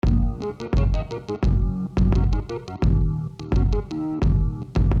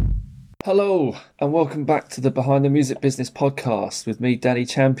Hello, and welcome back to the Behind the Music Business podcast with me, Danny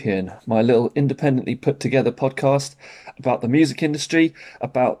Champion, my little independently put together podcast about the music industry,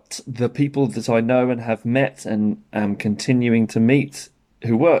 about the people that I know and have met and am continuing to meet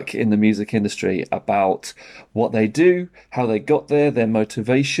who work in the music industry, about what they do, how they got there, their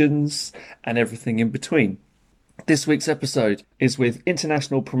motivations, and everything in between. This week's episode is with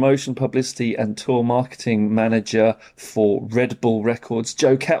international promotion, publicity, and tour marketing manager for Red Bull Records,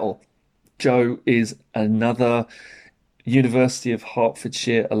 Joe Kettle. Joe is another University of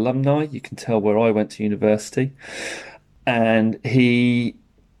Hertfordshire alumni. You can tell where I went to university. And he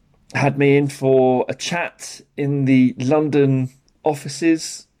had me in for a chat in the London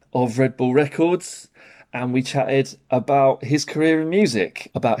offices of Red Bull Records. And we chatted about his career in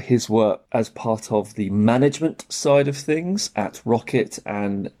music, about his work as part of the management side of things at Rocket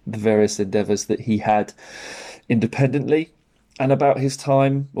and the various endeavours that he had independently, and about his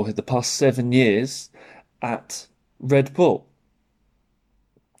time, or the past 7 years, at Red Bull.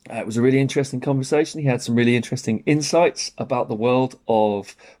 It was a really interesting conversation. He had some really interesting insights about the world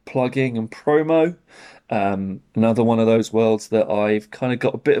of plugging and promo. Another one of those worlds that I've kind of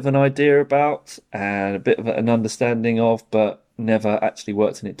got a bit of an idea about and a bit of an understanding of, but never actually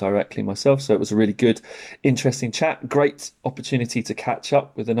worked in it directly myself. So it was a really good, interesting chat. Great opportunity to catch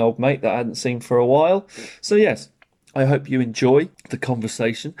up with an old mate that I hadn't seen for a while. So yes, I hope you enjoy the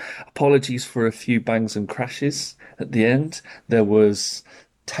conversation. Apologies for a few bangs and crashes at the end. There was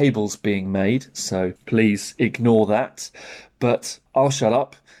tables being made, so please ignore that. But I'll shut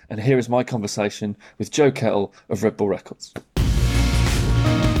up, and here is my conversation with Joe Kettle of Red Bull Records.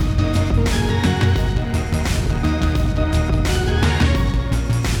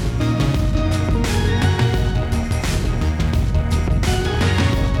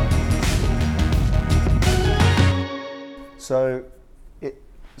 So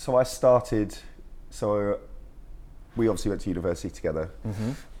I started. So we obviously went to university together,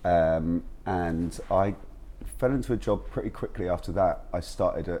 and I fell into a job pretty quickly after that. I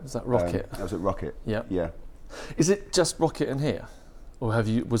started at. Was that Rocket? I was at Rocket. Yeah. Yeah. Is it just Rocket in here, or have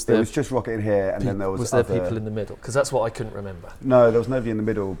you? It was just Rocket in here, and then there was. Was there people in the middle? Because that's what I couldn't remember. No, there was nobody in the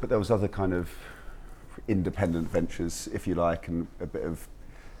middle, but there was other kind of independent ventures, if you like, and a bit of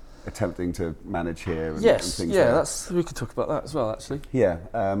attempting to manage here and things like that. We could talk about that as well, actually. Yeah,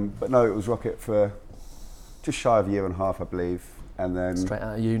 but no, it was Rocket for just shy of a year and a half, I believe, and then Straight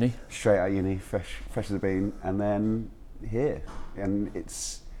out of uni, fresh as a bean, and then here, and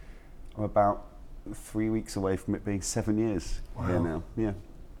I'm about 3 weeks away from it being 7 years here now. Yeah,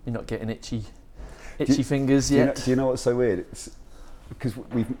 you're not getting itchy fingers yet. Do you know what's so weird? It's because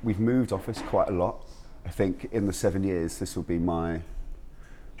we've moved office quite a lot. I think in the 7 years, this will be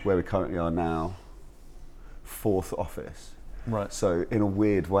where we currently are now, fourth office. Right. So in a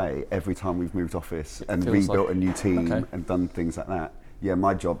weird way, every time we've moved office and rebuilt a new team and done things like that, yeah,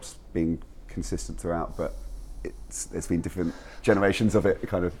 my job's been consistent throughout, but there's been different generations of it,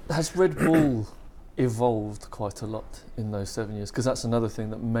 kind of. Has Red Bull evolved quite a lot in those 7 years? Because that's another thing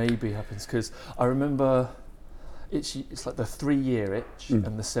that maybe happens, because I remember it's like the 3 year itch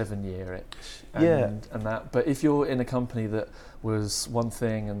and the 7 year itch and that. But if you're in a company that was one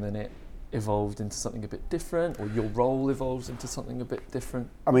thing and then it evolved into something a bit different, or your role evolves into something a bit different,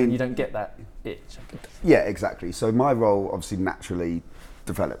 I mean, you don't get that itch, I guess. Yeah, exactly. So my role obviously naturally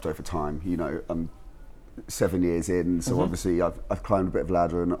developed over time. You know, I'm 7 years in, so obviously I've climbed a bit of a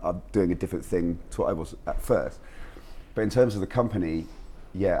ladder and I'm doing a different thing to what I was at first. But in terms of the company,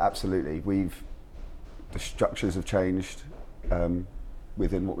 yeah, absolutely. The structures have changed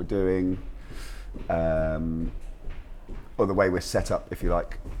within what we're doing, or the way we're set up, if you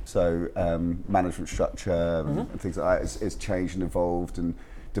like. So management structure and things like that is changed and evolved and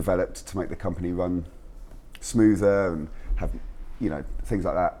developed to make the company run smoother and have, things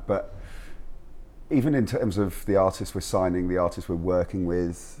like that. But even in terms of the artists we're signing, the artists we're working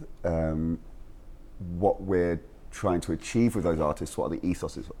with, what we're trying to achieve with those artists, what are the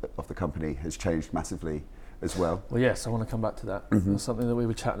ethos of the company, has changed massively as well. Well, yes, I want to come back to that. That's something that we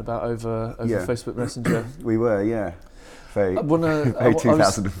were chatting about over Facebook Messenger. We were, yeah. Very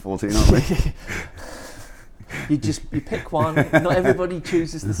 2014, aren't we? You pick one. Not everybody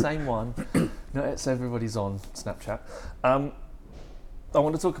chooses the same one. Not everybody's on Snapchat. I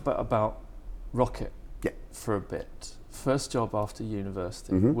want to talk about Rocket for a bit. First job after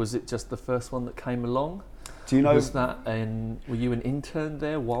university. Was it just the first one that came along? Do you know? Were you an intern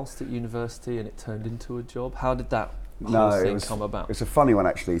there whilst at university and it turned into a job? How did that whole thing come about? It's a funny one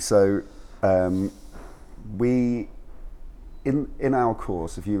actually. So we in our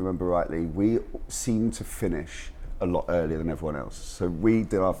course, if you remember rightly, we seemed to finish a lot earlier than everyone else. So we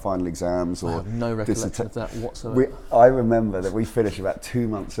did our final exams. I have no recollection of that whatsoever. I remember that we finished about 2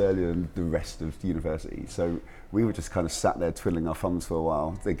 months earlier than the rest of university. So we were just kind of sat there twiddling our thumbs for a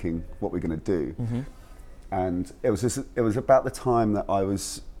while, thinking what we're going to do. And it was about the time that I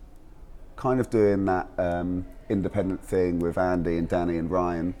was kind of doing that independent thing with Andy and Danny and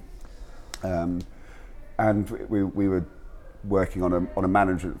Ryan, and we were working on a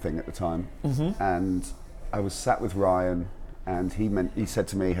management thing at the time, and I was sat with Ryan, and he said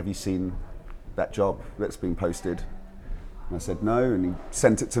to me, "Have you seen that job that's been posted?" And I said no, and he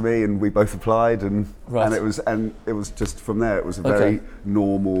sent it to me, and we both applied, and it was just from there. It was a very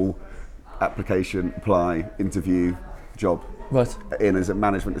normal application, apply, interview, job. Right. In as a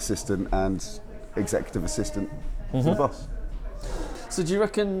management assistant and executive assistant to the boss. So do you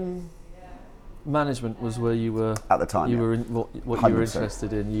reckon management was where you were At the time, you yeah. were in, what you were 100%.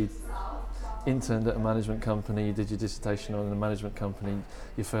 interested in? You interned at a management company, you did your dissertation on a management company,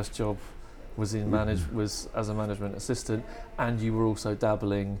 your first job was in was as a management assistant, and you were also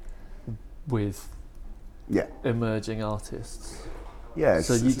dabbling with emerging artists. Yeah.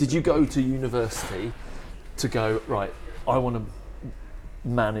 So did you go to university to go, right, I want to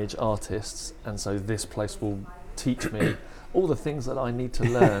manage artists, and so this place will teach me all the things that I need to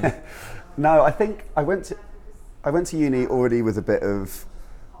learn? No, I think I went to uni already with a bit of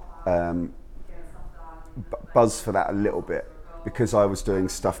buzz for that a little bit, because I was doing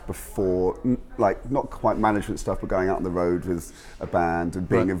stuff before, like not quite management stuff, but going out on the road with a band and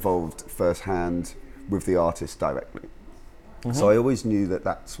being involved firsthand with the artists directly. So I always knew that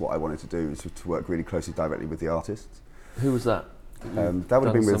that's what I wanted to do, is to work really closely directly with the artists. Who was that? That would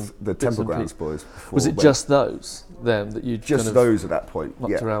have been with the Temple Grounds boys. Was it just them that you just kind of those at that point?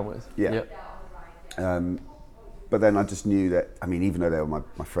 mucked around with? Yeah. But then I just knew that, I mean, even though they were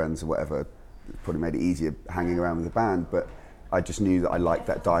my friends or whatever, it probably made it easier hanging around with the band, but I just knew that I liked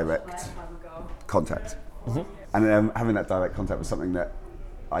that direct contact. And having that direct contact was something that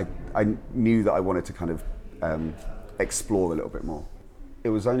I knew that I wanted to kind of explore a little bit more. It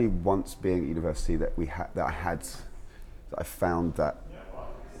was only once being at university that I found that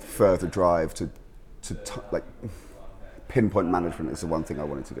further drive to like pinpoint management is the one thing I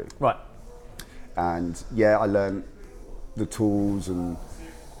wanted to do. Right. And yeah, I learned the tools and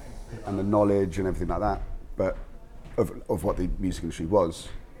the knowledge and everything like that, but of what the music industry was.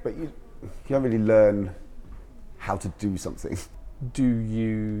 But you don't really learn how to do something. Do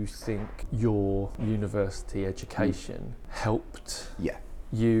you think your university education helped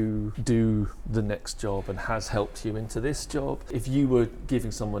you do the next job and has helped you into this job? If you were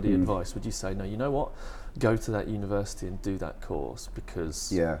giving somebody advice, would you say, no, you know what, go to that university and do that course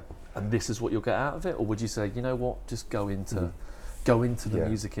because and this is what you'll get out of it? Or would you say, you know what, just go into the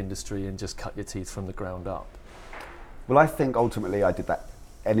music industry and just cut your teeth from the ground up? Well, I think ultimately I did that.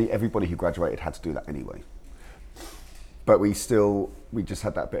 Everybody who graduated had to do that anyway. But we just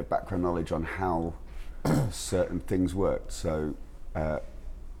had that bit of background knowledge on how certain things worked. So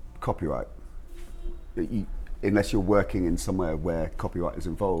copyright, unless you're working in somewhere where copyright is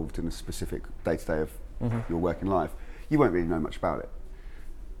involved in a specific day-to-day of your working life, you won't really know much about it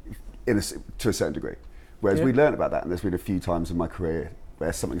to a certain degree. Whereas we learned about that, and there's been a few times in my career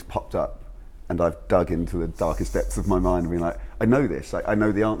where something's popped up and I've dug into the darkest depths of my mind and been like, I know this, I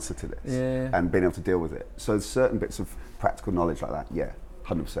know the answer to this, and being able to deal with it. So there's certain bits of practical knowledge like that,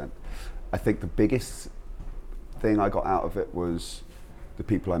 100%. I think the biggest thing I got out of it was the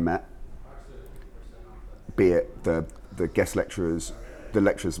people I met, be it the guest lecturers, the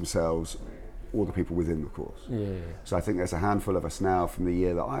lecturers themselves, or the people within the course. So I think there's a handful of us now from the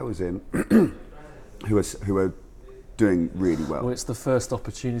year that I was in who are doing really well. Well, it's the first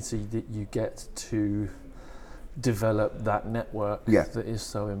opportunity that you get to develop that network that is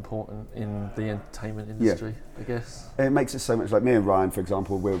so important in the entertainment industry, I guess. It makes it so much, like me and Ryan, for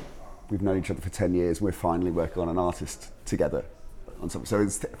example, we've known each other for 10 years, we're finally working on an artist together on something. So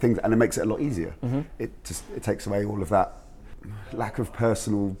it's things, and it makes it a lot easier. It takes away all of that lack of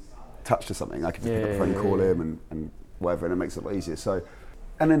personal touch to something. I can just pick up the phone, call him and whatever, and it makes it a lot easier. So,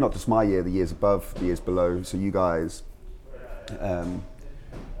 and then not just my year, the years above, the years below, so you guys,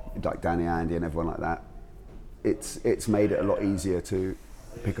 like Danny, Andy and everyone like that, it's made it a lot easier to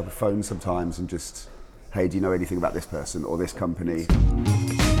pick up a phone sometimes and just, hey, do you know anything about this person or this company?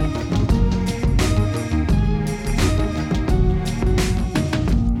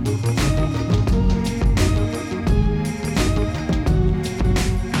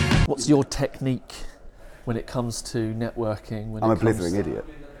 What's your technique when it comes to networking? I'm a blithering idiot.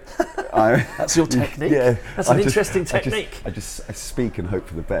 That's your technique? Yeah. That's an interesting technique. I speak and hope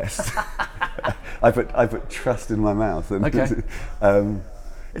for the best. I put trust in my mouth. And Okay.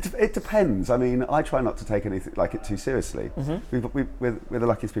 It depends. I mean, I try not to take anything like it too seriously. We're the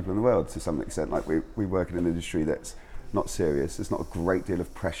luckiest people in the world to some extent. Like we work in an industry that's not serious. There's not a great deal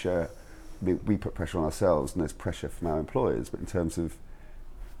of pressure. We put pressure on ourselves, and there's pressure from our employers. But in terms of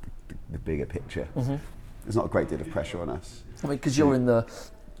the bigger picture, there's not a great deal of pressure on us. I mean, because you're in the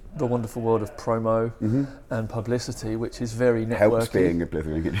wonderful world of promo and publicity, which is very networky. Helps being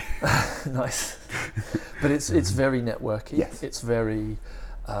oblivious. Nice. But it's very networky. Yes. It's very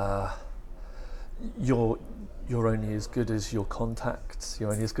you're only as good as your contacts.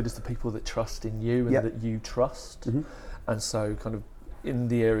 You're only as good as the people that trust in you and that you trust. And so, kind of in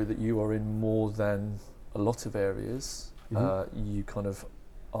the area that you are in, more than a lot of areas, you kind of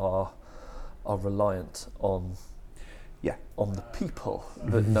are reliant on the people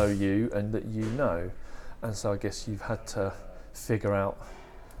that know you and that you know. And so I guess you've had to figure out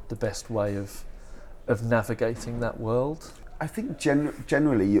the best way of navigating that world. I think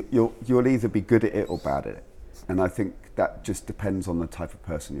generally you'll either be good at it or bad at it, and I think that just depends on the type of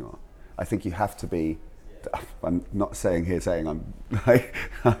person you are. I think you have to be. I'm not saying I'm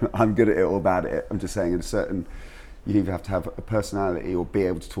good at it or bad at it. I'm just saying you either have to have a personality or be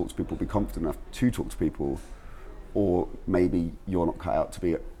able to talk to people, be confident enough to talk to people, or maybe you're not cut out to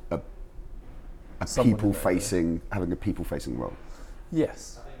be having a people-facing role.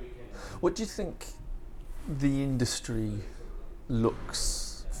 Yes. What do you think the industry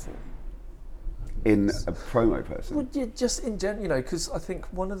looks for? In a promo person? Well, just in general, because I think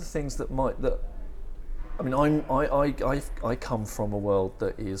one of the things I come from a world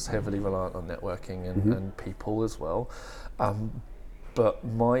that is heavily reliant on networking and people as well, but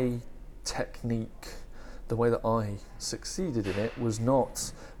my technique, the way that I succeeded in it, was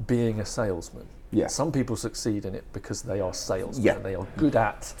not being a salesman. Yeah. Some people succeed in it because they are salesmen Yeah. and they are good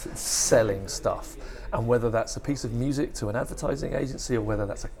at selling stuff. And whether that's a piece of music to an advertising agency or whether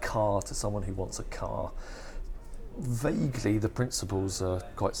that's a car to someone who wants a car, vaguely the principles are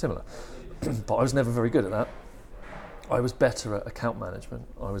quite similar. But I was never very good at that. I was better at account management.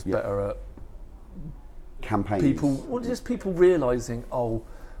 I was better at campaigns. People realising,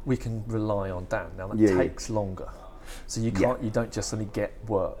 we can rely on Dan. Now that takes longer. So you don't just suddenly get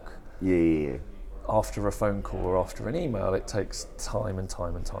work. Yeah. After a phone call or after an email, it takes time and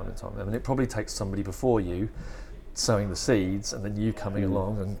time and time and time. I mean, it probably takes somebody before you sowing the seeds, and then you coming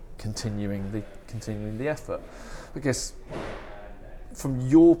along and continuing the effort. I guess from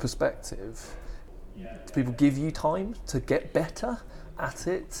your perspective, do people give you time to get better at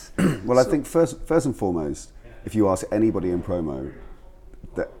it? Well, I think first and foremost, if you ask anybody in promo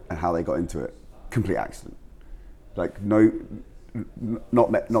how they got into it, complete accident. Like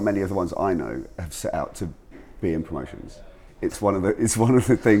not many of the ones I know have set out to be in promotions. It's one of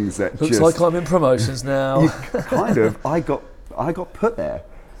the things that looks like I'm in promotions now. Kind of. I got put there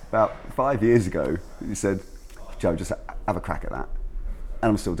about 5 years ago. You said, Joe, just have a crack at that,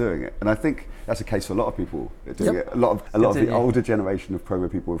 and I'm still doing it. And I think that's a case for a lot of people doing it. A lot of the older generation of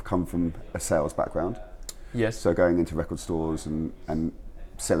promo people have come from a sales background. Yes. So going into record stores and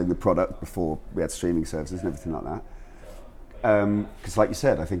selling the product before we had streaming services and everything like that. Because like you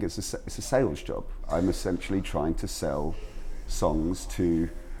said, I think it's a sales job. I'm essentially trying to sell songs to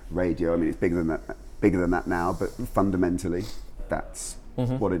radio. I mean, it's bigger than that now, but fundamentally, that's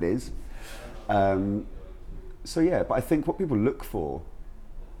what it is. But I think what people look for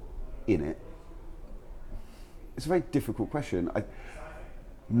in it, it's a very difficult question.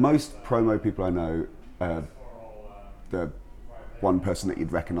 Most promo people I know, the one person that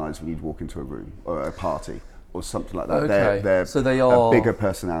you'd recognise when you'd walk into a room or a party or something like that. Okay. So they are a bigger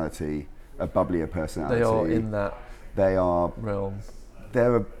personality, a bubblier personality. They are in that. They are realm.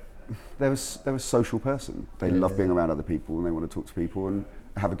 They're a social person. They love being around other people and they want to talk to people and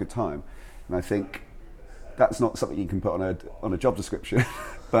have a good time. And I think that's not something you can put on a job description,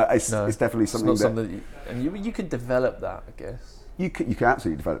 but it's definitely something and you can develop that, I guess. You can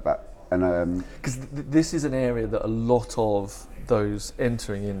absolutely develop that. And because this is an area that a lot of those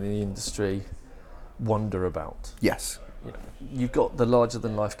entering in the industry wonder about. Yes. You've got the larger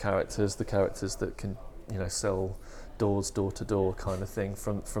than life characters, the characters that can, sell doors door to door kind of thing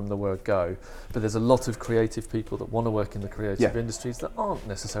from the word go. But there's a lot of creative people that want to work in the creative industries that aren't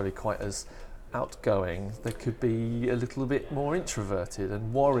necessarily quite as outgoing. They could be a little bit more introverted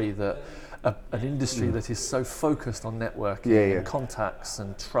and worry that an industry that is so focused on networking and contacts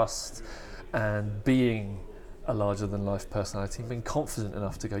and trust and being a larger than life personality and being confident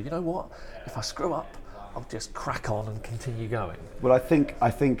enough to go, you know what, if I screw up, I'll just crack on and continue going. Well, I think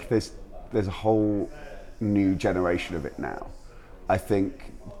there's a whole new generation of it now. I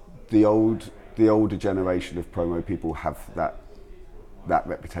think the older generation of promo people have that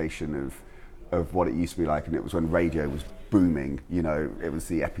reputation of what it used to be like, and it was when radio was booming. You know, it was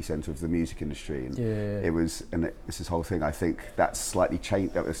the epicenter of the music industry, and it's this whole thing. I think that's slightly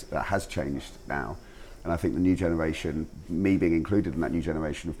changed. That has changed now, and I think the new generation, me being included in that new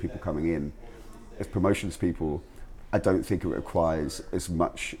generation of people coming in as promotions people, I don't think it requires as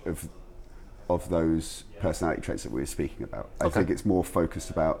much of those personality traits that we were speaking about. I think it's more focused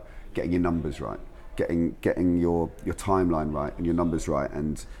about getting your numbers right, getting your timeline right and your numbers right,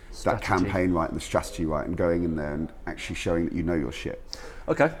 and that campaign right and the strategy right, and going in there and actually showing that you know your shit.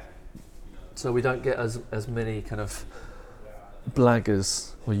 Okay. So we don't get as many kind of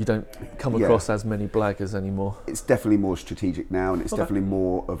blaggers, or you don't come across as many blaggers anymore. It's definitely more strategic now, and it's definitely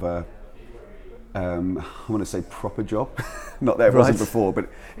more of a I want to say proper job. Not that it wasn't before, but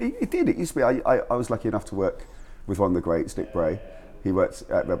it did. It used to be. I was lucky enough to work with one of the greats, Nick Bray. He worked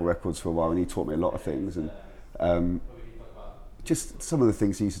at Rebel Records for a while, and he taught me a lot of things. And just some of the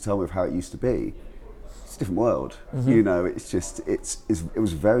things he used to tell me of how it used to be. It's a different world, you know. It's just it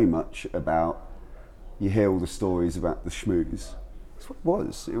was very much about. You hear all the stories about the schmooze. That's what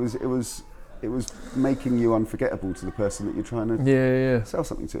it was. It was making you unforgettable to the person that you're trying to sell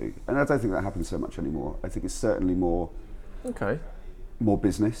something to. And I don't think that happens so much anymore. I think it's certainly more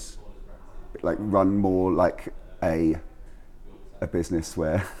business, like run more like a business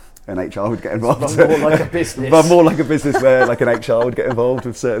where an HR would get involved. Run more like a business. Run more like a business where like an HR would get involved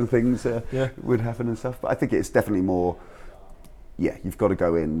with certain things would happen and stuff. But I think it's definitely more, you've got to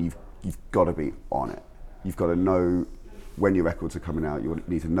go in, you've got to be on it. You've got to know when your records are coming out. You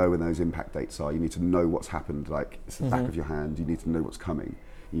need to know when those impact dates are. You need to know what's happened, like it's the back of your hand. You need to know what's coming.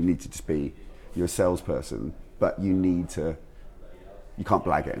 You need to just be, you're a salesperson, but you can't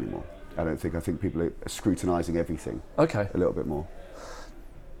blag it anymore. I think people are scrutinising everything a little bit more.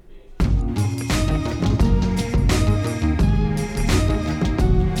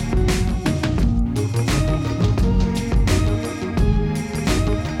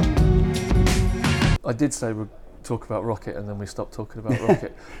 I did say we'd talk about Rocket, and then we stopped talking about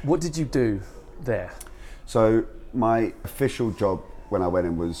Rocket. What did you do there? So my official job when I went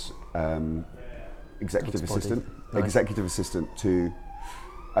in was executive assistant. Nice. Executive assistant to,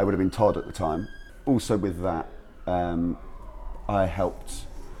 I would have been Todd at the time. Also with that, I helped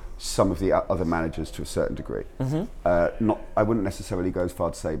some of the other managers to a certain degree. I wouldn't necessarily go as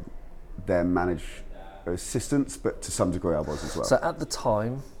far to say they're assistants, but to some degree I was as well. So at the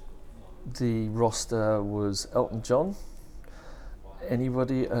time, the roster was Elton John,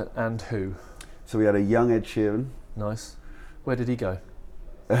 anybody, and who? So we had a young Ed Sheeran. Nice. Where did he go?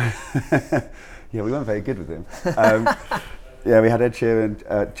 We weren't very good with him. We had Ed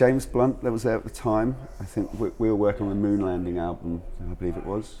Sheeran, James Blunt that was there at the time. I think we were working on the Moon Landing album, I believe it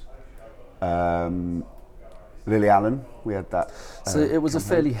was. Lily Allen, we had that. So it was campaign. A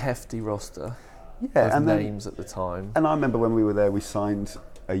fairly hefty roster of names at the time. And I remember when we were there, we signed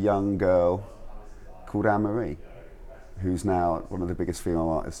a young girl called Anne-Marie, who's now one of the biggest female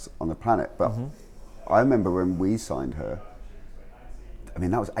artists on the planet. But I remember when we signed her, I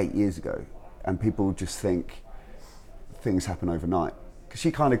mean, that was 8 years ago, and people just think things happen overnight. Because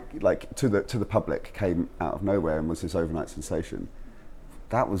she kind of, like, to the public, came out of nowhere and was this overnight sensation.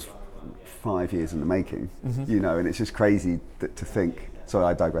 That was 5 years in the making, you know, and it's just crazy to think, sorry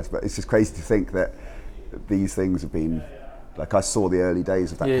I digress, but it's just crazy to think that these things have been, like I saw the early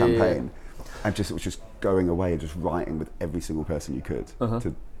days of that campaign, and it was just going away and just writing with every single person you could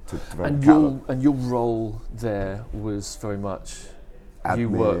to develop. And your role there was very much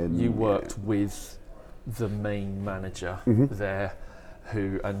admin, you worked with the main manager there,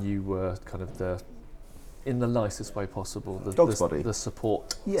 and you were kind of in the nicest way possible, the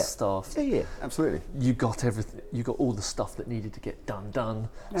support staff. Yeah, absolutely. You got everything. You got all the stuff that needed to get done,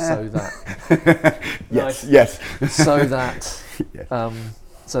 so that yes, so that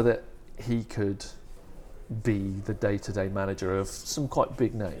so that he could be the day-to-day manager of some quite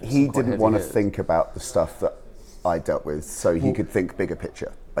big names. He didn't want to think about the stuff that I dealt with, so he could think bigger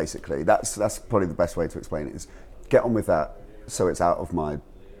picture. Basically, that's probably the best way to explain it. Is get on with that, so it's out of my.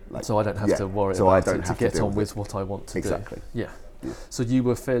 So I don't have to worry about it to get on with what I want to do. Exactly. Yeah. So you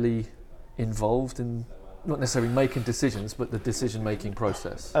were fairly involved in, not necessarily making decisions, but the decision-making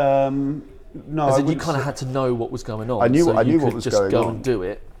process. No, as in you kind of had to know what was going on. I knew what was going on. Just go and do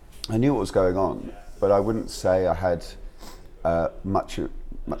it. I knew what was going on, but I wouldn't say I had much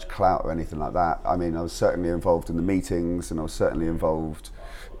clout or anything like that. I mean, I was certainly involved in the meetings, and I was certainly involved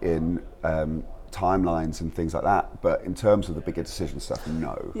in timelines and things like that. But in terms of the bigger decision stuff,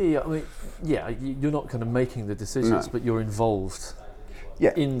 no. Yeah, I mean, you're not kind of making the decisions, but you're involved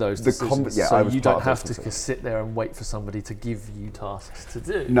in those decisions. So you don't have to sit there and wait for somebody to give you tasks to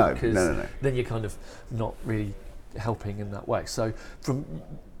do. No. Then you're kind of not really helping in that way. So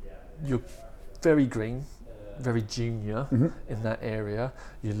you're very green, very junior in that area.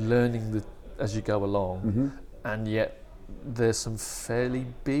 You're learning as you go along, and yet there's some fairly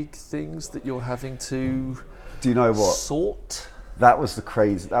big things that you're having to. Do you know what? Sort. That was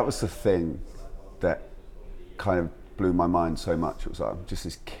the thing that kind of blew my mind so much. It was like, I'm just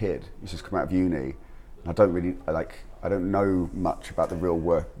this kid who's just come out of uni, and I don't know much about the real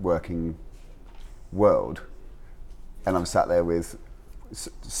working world, and I'm sat there with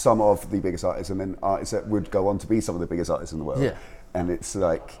some of the biggest artists, and then artists that would go on to be some of the biggest artists in the world. Yeah. And it's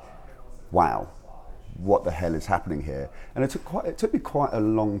like, wow, what the hell is happening here? And it took me quite a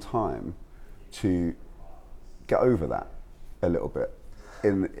long time to get over that a little bit,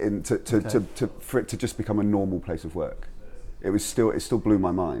 for it to just become a normal place of work. It still blew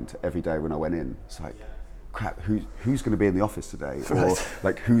my mind every day when I went in. It's like, crap, who's going to be in the office today, or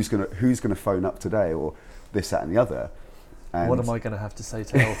like who's going to phone up today, or this, that, and the other. And what am I going to have to say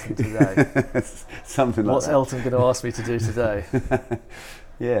to Elton today? Something like What's that. Elton going to ask me to do today?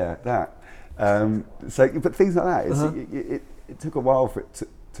 Yeah, that. But things like that. It took a while for it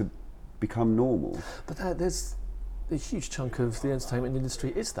to become normal. But there's a huge chunk of the entertainment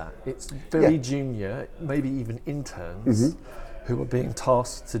industry is that. It's very junior, maybe even interns, who are being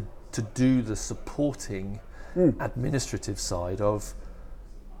tasked to do the supporting administrative side of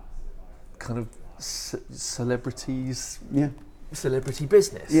kind of celebrities, celebrity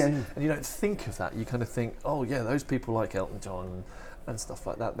business. And you don't think of that. You kind of think, oh yeah, those people like Elton John and stuff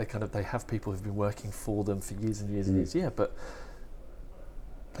like that, they have people who've been working for them for years and years and years. Yeah, but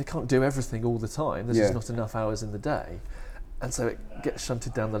they can't do everything all the time. There's just not enough hours in the day. And so it gets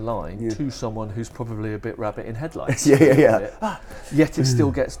shunted down the line to someone who's probably a bit rabbit in headlights. Yet it still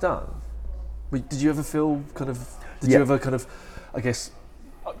gets done. Did you ever feel you ever I guess,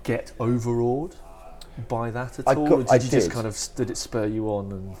 get overawed by that at all? Or did it spur you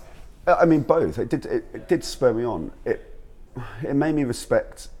on? And I mean, both. It did spur me on. It made me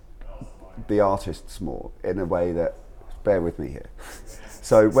respect the artists more in a way that, bear with me here.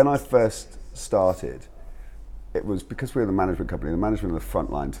 So when I first started, it was because we were the management company. The management are the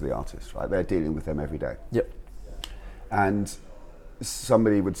front line to the artists, right? They're dealing with them every day. Yep. And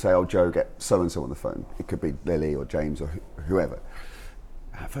somebody would say, "Oh, Joe, get so and so on the phone." It could be Lily or James or whoever.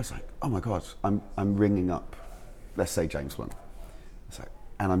 And at first, like, oh my God, I'm ringing up, let's say James Blunt. It's like,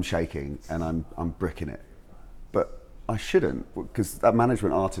 and I'm shaking and I'm bricking it, but I shouldn't, because that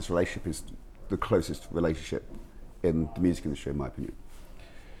management-artist relationship is the closest relationship in the music industry, in my opinion.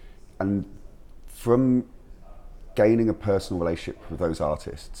 And from gaining a personal relationship with those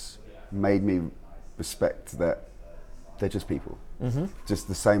artists made me respect that they're just people. Just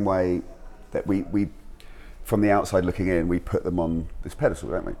the same way that we from the outside looking in, we put them on this pedestal,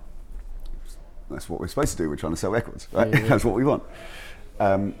 don't we? That's what we're supposed to do. We're trying to sell records, right? That's what we want.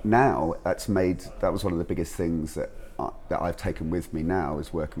 Now, that was one of the biggest things that I've taken with me now,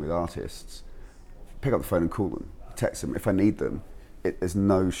 is working with artists. Pick up the phone and call them, text them. If I need them, there's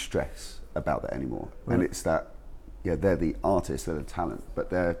no stress about that anymore. Right. And it's that, they're the artists, they're the talent, but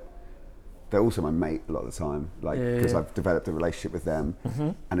they're also my mate a lot of the time, because I've developed a relationship with them,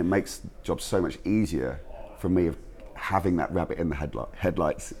 and it makes the job so much easier for me of having that rabbit in the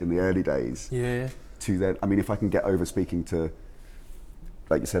headlights in the early days. To then, I mean, if I can get over speaking to,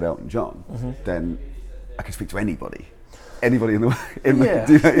 like you said, Elton John, then I can speak to anybody in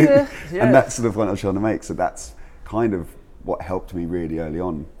the and that's the point I was trying to make. So that's kind of what helped me really early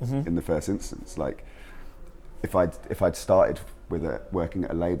on in the first instance. Like, if I'd started with working at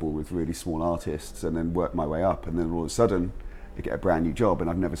a label with really small artists and then worked my way up, and then all of a sudden I get a brand new job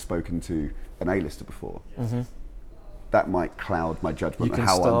and I've never spoken to an A-lister before, that might cloud my judgment on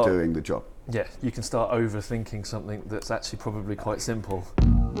how I'm doing the job. Yeah, you can start overthinking something that's actually probably quite simple.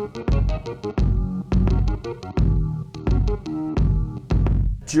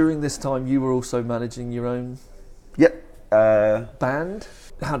 During this time, you were also managing your own band.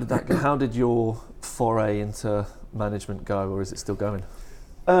 How did that go? How did your foray into management go, or is it still going?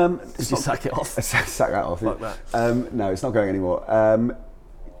 Did you sack it off? Sack that off. Like that. No, it's not going anymore.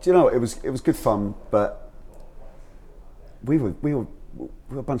 Do you know, it was good fun, but we were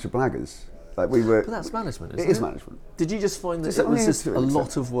a bunch of blaggers. Like, we were. But that's management, isn't it? It is management. Did you just find that it was just a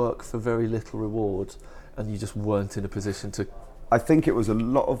lot of work for very little reward, and you just weren't in a position to? I think it was a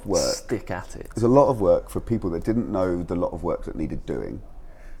lot of work. Stick at it. It was a lot of work for people that didn't know the lot of work that needed doing.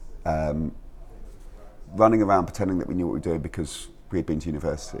 running around pretending that we knew what we were doing because we had been to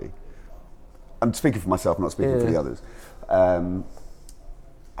university. I'm speaking for myself, I'm not speaking for the others. And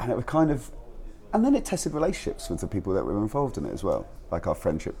it was kind of, and then it tested relationships with the people that were involved in it as well. Like our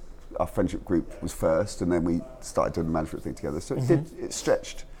friendship group was first, and then we started doing the management thing together. So it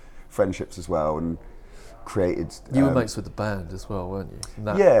stretched friendships as well, and created. You were mates with the band as well, weren't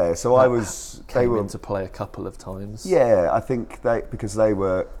you? So I was. They were into play a couple of times. Yeah, I think because they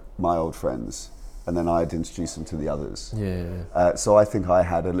were my old friends, and then I had introduced them to the others. Yeah. So I think I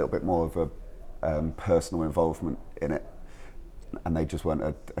had a little bit more of a personal involvement in it, and they just weren't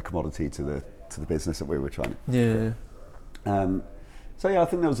a commodity to the business that we were trying to. Yeah. So yeah, I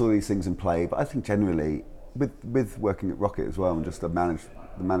think there was all these things in play, but I think generally with working at Rocket as well, and just the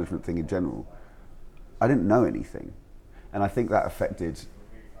management thing in general, I didn't know anything, and I think that affected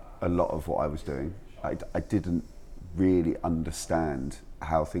a lot of what I was doing. I didn't really understand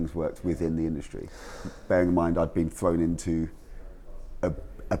how things worked within the industry, bearing in mind I'd been thrown into a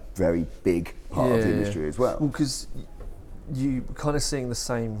very big part of the industry as well. Well, because you were kind of seeing the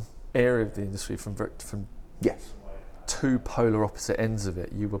same area of the industry from Yes. two polar opposite ends of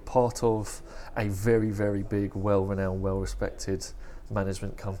it. You were part of a very, very big, well-renowned, well-respected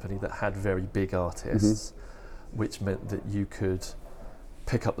management company that had very big artists, which meant that you could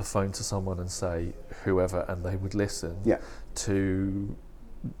pick up the phone to someone and say whoever, and they would listen. Yeah. To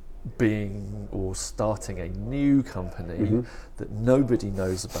being or starting a new company that nobody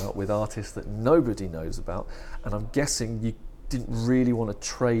knows about, with artists that nobody knows about, and I'm guessing you didn't really want to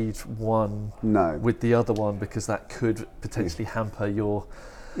trade one with the other one, because that could potentially hamper your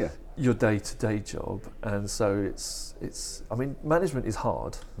day-to-day job. And so it's I mean, management is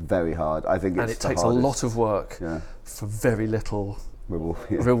hard, very hard. I think it's, and it takes a lot of work for very little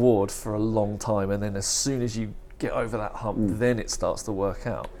reward for a long time, and then as soon as you get over that hump, then it starts to work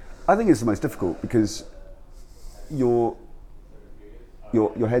out. I think it's the most difficult because your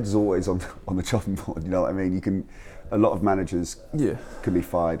head's always on the chopping board. You know what I mean? A lot of managers can be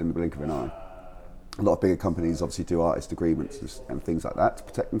fired in the blink of an eye. A lot of bigger companies obviously do artist agreements and things like that to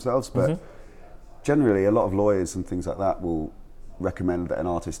protect themselves, but generally a lot of lawyers and things like that will recommend that an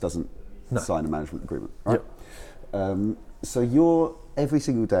artist doesn't sign a management agreement, right? So every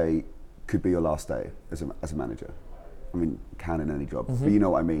single day could be your last day as a manager. I mean, can in any job, but you know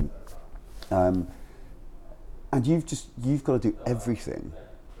what I mean. And you've got to do everything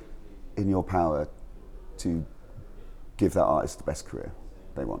in your power to give that artist the best career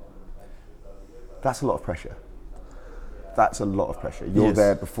they want. That's a lot of pressure. You're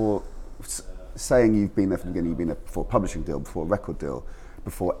there before, saying you've been there from the beginning, you've been there before a publishing deal, before a record deal,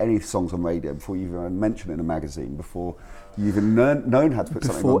 before any songs on radio, before you've even mentioned it in a magazine, before you've even known how to put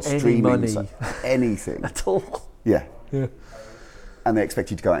something on streaming, anything. At all. Yeah. And they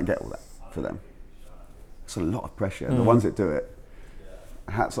expect you to go out and get all that for them. It's a lot of pressure. The ones that do it,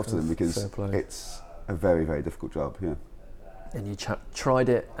 hats off to them, because it's a very, very difficult job. Yeah. And you tried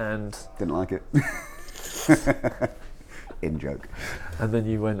it and didn't like it. In joke. And then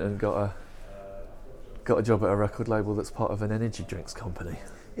you went and got a job at a record label that's part of an energy drinks company.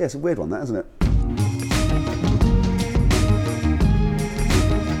 Yeah, it's a weird one, that, isn't it?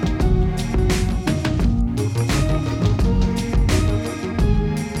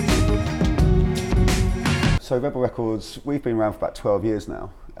 So Rebel Records, we've been around for about 12 years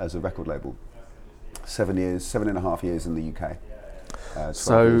now as a record label. 7 and a half years in the UK. 12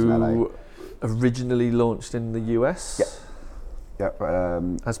 years in LA. Originally launched in the US? Yep.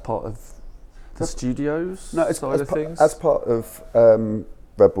 As part of the studios side of things? As part of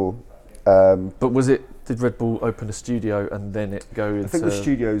Rebel. But did Red Bull open a studio and then it go into the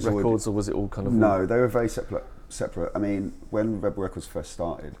studios records, or was it all kind of... No, they were very separate. I mean, when Rebel Records first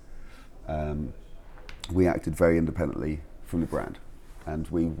started, we acted very independently from the brand, and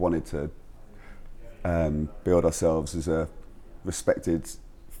we wanted to build ourselves as a respected,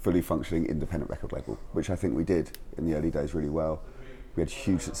 fully functioning independent record label, which I think we did in the early days really well. We had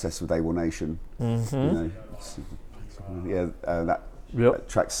huge success with AWOL Nation. You know, that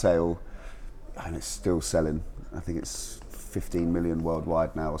track sale, and it's still selling. I think it's 15 million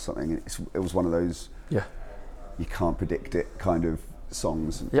worldwide now or something. It was one of those you can't predict it kind of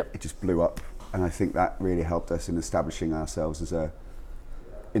songs. It just blew up, and I think that really helped us in establishing ourselves as a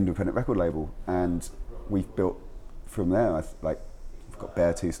independent record label, and we've built from there. We've got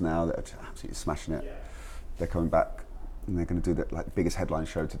Beartooth now that are absolutely smashing it. They're coming back, and they're going to do the biggest headline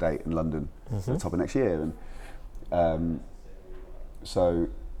show to date in London at the top of next year. And so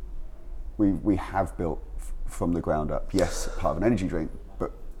we have built from the ground up. Yes, part of an energy drink,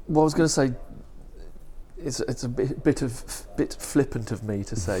 but well, I was going to say, it's a bit flippant of me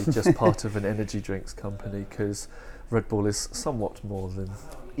to say just part of an energy drinks company, because Red Bull is somewhat more than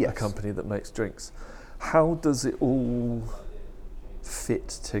a company that makes drinks. How does it all fit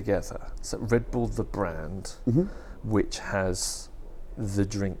together? So Red Bull, the brand, which has the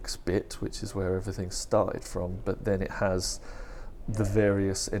drinks bit, which is where everything started from, but then it has the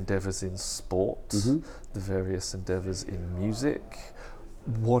various endeavours in sport, the various endeavours in music.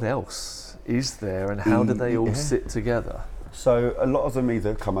 What else is there, and how do they all sit together? So a lot of them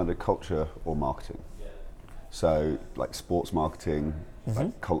either come under culture or marketing. So like sports marketing,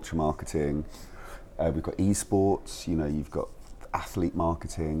 like culture marketing. We've got esports, you've got athlete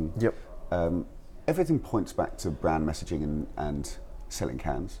marketing. Yep. Everything points back to brand messaging and selling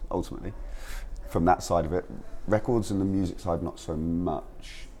cans, ultimately. From that side of it, records and the music side, not so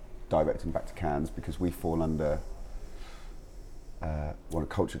much directing back to cans, because we fall under, well,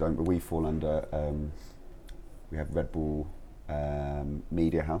 culture don't, but we fall under, we have Red Bull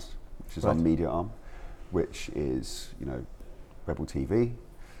Media House, which is our media arm, which is, Red Bull TV,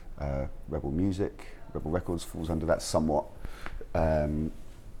 Red Bull Music, Red Bull Records falls under that somewhat.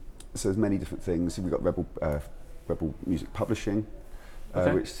 So there's many different things. We've got Red Bull Music Publishing,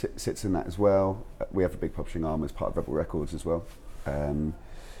 which sits in that as well. We have a big publishing arm as part of Red Bull Records as well.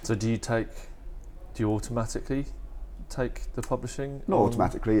 So do you automatically take the publishing? Not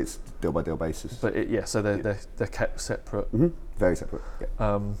automatically, it's deal by deal basis. But so they're kept separate. Very separate.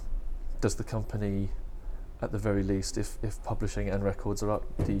 Yeah. Does the company, at the very least, if publishing and records are up,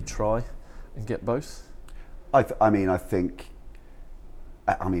 do you try and get both? I mean,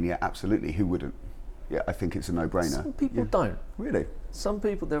 yeah, absolutely. Who wouldn't? Yeah, I think it's a no-brainer. Some people don't. Really? Some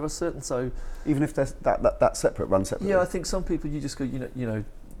people, there are certain, so... Even if that's separate, run separately? Yeah, I think some people, you just go,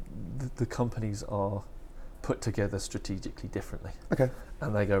 the companies are put together strategically differently. Okay.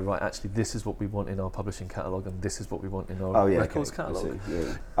 And they go, right, actually, this is what we want in our publishing catalogue, and this is what we want in our records catalogue.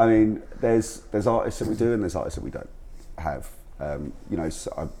 Yeah. I mean, there's artists that we do and there's artists that we don't have.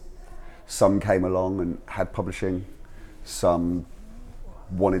 Some came along and had publishing, some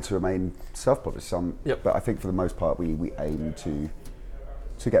wanted to remain self-published, but I think for the most part we aim to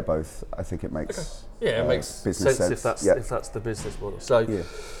get both. I think it makes it makes business sense if that's the business model. So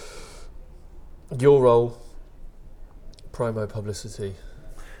your role, promo publicity.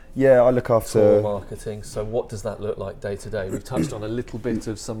 Yeah, I look after marketing. So what does that look like day to day? We've touched on a little bit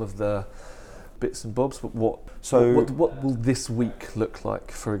of some of the bits and bobs, but what will this week look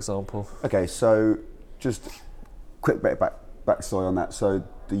like, for example? Okay, so just quick bit of backstory on that. So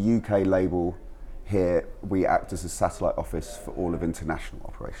the UK label here, we act as a satellite office for all of international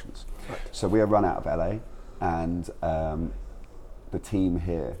operations. Right. So we are run out of LA, and the team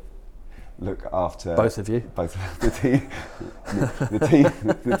here look after both of you. Both the team,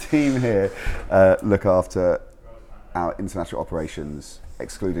 the team here look after our international operations,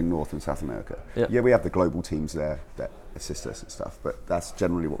 excluding North and South America. Yep. Yeah, we have the global teams there that assist us and stuff, but that's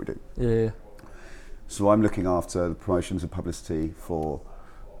generally what we do. Yeah. So I'm looking after the promotions and publicity for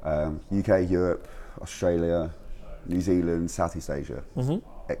UK, Europe, Australia, New Zealand, Southeast Asia,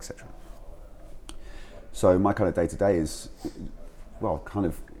 etc. So my kind of day-to-day is, well, kind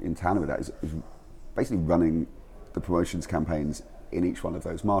of in tandem with that, is basically running the promotions campaigns in each one of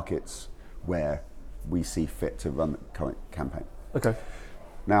those markets where we see fit to run the current campaign. Okay.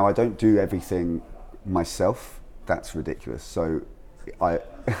 Now, I don't do everything myself. That's ridiculous. So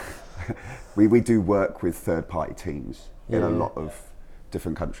we do work with third-party teams in a lot of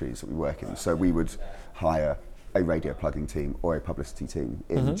different countries that we work in. So we would hire a radio plugging team or a publicity team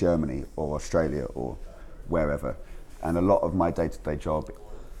in Germany or Australia or wherever. And a lot of my day-to-day job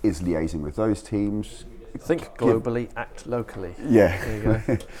is liaising with those teams. Think globally, act locally. Yeah. There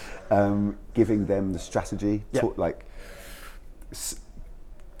you go. Giving them the strategy,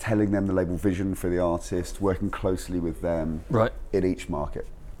 telling them the label vision for the artist, working closely with them in each market.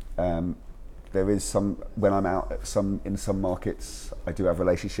 There is some, when I'm out at in some markets, I do have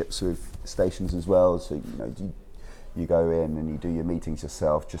relationships with stations as well. So you go in and you do your meetings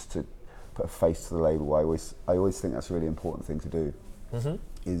yourself just to put a face to the label. I always think that's a really important thing to do,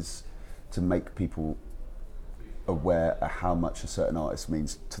 is to make people aware of how much a certain artist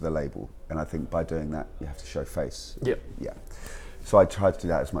means to the label. And I think by doing that, you have to show face. Yep. Yeah. So I try to do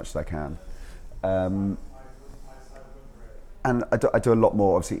that as much as I can. And I do a lot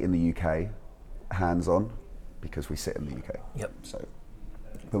more, obviously, in the UK, hands-on, because we sit in the UK. Yep. So,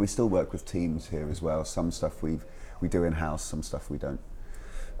 but we still work with teams here as well. Some stuff we do in-house, some stuff we don't.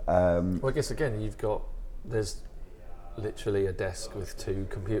 Well, I guess, again, there's literally a desk with 2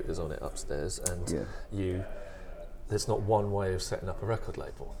 computers on it upstairs, and you there's not one way of setting up a record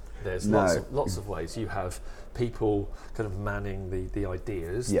label. There's No. lots of ways. You have people kind of manning the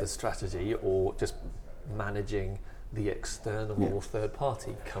ideas, Yeah. the strategy, or just managing the external Yeah. or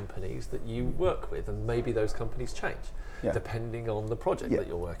third-party companies that you work with, and maybe those companies change Yeah. depending on the project Yeah. that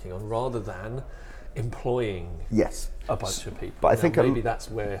you're working on, rather than employing Yes. a bunch of people. But I Now, think maybe that's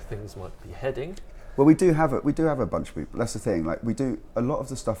where things might be heading. Well, we do have a bunch of people. That's the thing. Like, we do a lot of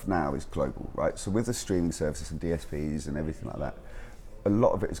the stuff now is global, right? So with the streaming services and DSPs and everything like that, a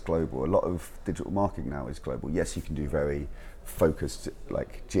lot of it is global. A lot of digital marketing now is global. Yes, you can do very focused,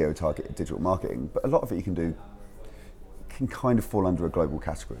 like geo-targeted digital marketing, but a lot of it you can kind of fall under a global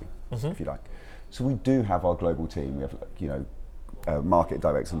category, if you like. So we do have our global team. We have, market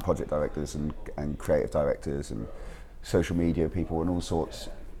directors and project directors and creative directors and social media people and all sorts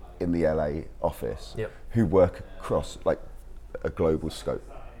in the LA office who work across like a global scope.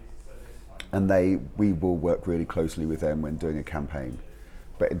 And we will work really closely with them when doing a campaign.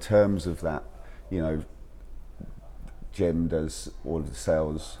 But in terms of that, Jim does all of the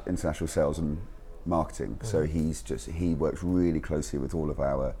sales, international sales and marketing. So he works really closely with all of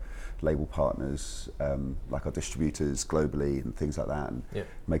our label partners, like our distributors globally and things like that, and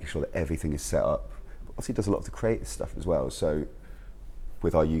making sure that everything is set up. Also, he does a lot of the creative stuff as well. So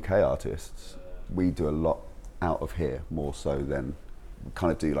with our UK artists, we do a lot out of here, more so than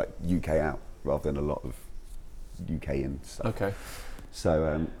kind of do like UK out rather than a lot of UK in stuff. Okay.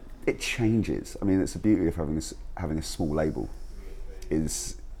 So it changes. I mean, it's the beauty of having a small label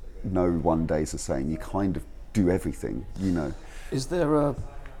is no one day's the same. You kind of do everything, Is there a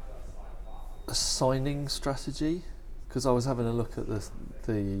signing strategy? Because I was having a look at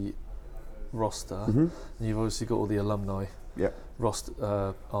the roster, and you've obviously got all the alumni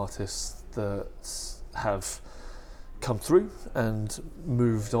roster artists that have come through and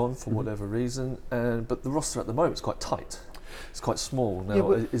moved on for whatever reason, but the roster at the moment is quite tight. It's quite small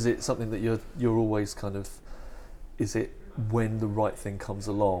now. Is it something that you're always kind of? Is it when the right thing comes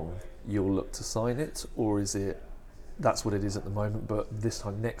along you'll look to sign it, or is it that's what it is at the moment, but this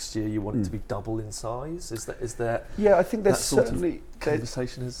time next year you want it to be double in size? Is there? Yeah, I think there's that sort certainly of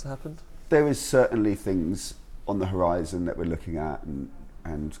conversation has happened. There is certainly things on the horizon that we're looking at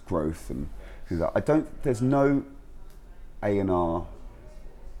and growth and things like that. There's no A&R,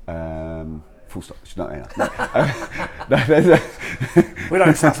 full stop, it's not A&R. No, We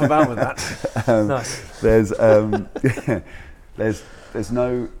don't faff about with that. Nice. There's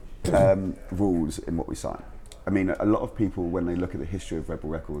no rules in what we sign. I mean, a lot of people, when they look at the history of Rebel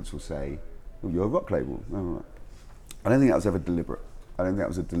Records, will say, "Oh, you're a rock label." I don't think that was ever deliberate. I don't think that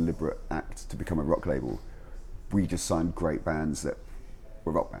was a deliberate act to become a rock label. We just signed great bands that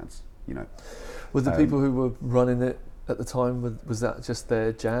were rock bands, Were the people who were running it at the time, was that just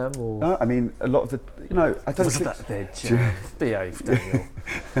their jam, or? No, I mean, a lot of the, I don't was think... that their jam? Behave, Daniel.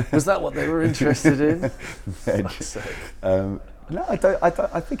 Was that what they were interested in? No, I don't.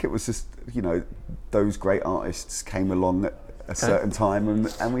 I think it was just, those great artists came along at a certain time and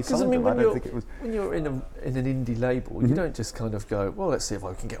we signed them. I don't think it was. When you're in an indie label, you don't just kind of go, well, let's see if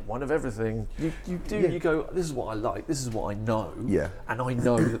I can get one of everything. You do. Yeah. You go, this is what I like. This is what I know. Yeah. And I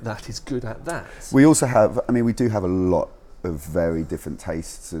know that is good at that. We also have. I mean, we do have a lot of very different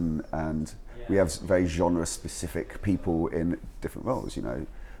tastes and we have very genre-specific people in different roles.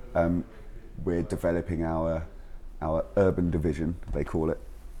 We're developing our urban division, they call it,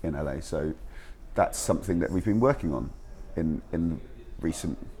 in LA. So that's something that we've been working on in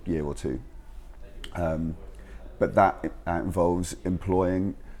recent year or two. But that involves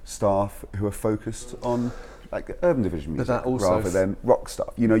employing staff who are focused on like the urban division music rather than rock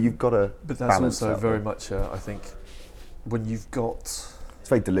stuff. You've got to But that's balance also out very there. much, I think, when you've got... It's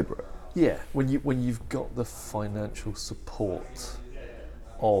very deliberate. Yeah, when you've got the financial support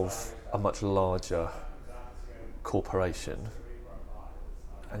of a much larger corporation,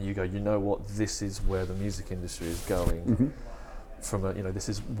 and you go, you know what, this is where the music industry is going. From this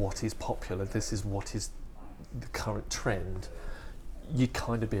is what is popular, this is what is the current trend. You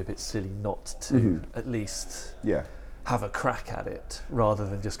kind of be a bit silly not to at least have a crack at it, rather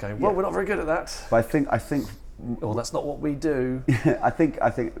than just going, well, we're not very good at that. But I think Or that's not what we do. I think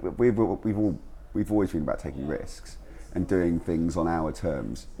we've always been about taking risks and doing things on our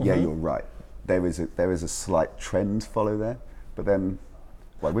terms. Yeah, you're right. There is a slight trend follow there, but then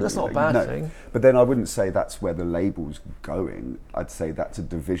That's not a bad thing. But then I wouldn't say that's where the label's going. I'd say that's a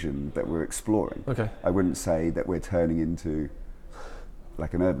division that we're exploring. Okay. I wouldn't say that we're turning into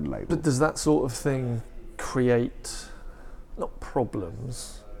like an urban label. But does that sort of thing create not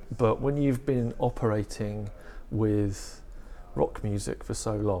problems, but when you've been operating with rock music for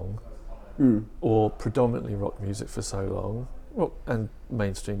so long, or predominantly rock music for so long, well, and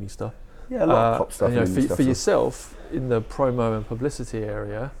mainstreamy stuff. Yeah, a lot of pop stuff. And, you know, and indie stuff. for yourself, in the promo and publicity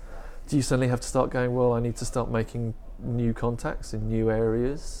area, do you suddenly have to start going, well, I need to start making new contacts in new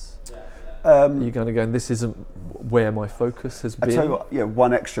areas? You're going to go, and this isn't where my focus has been? I tell you what, yeah,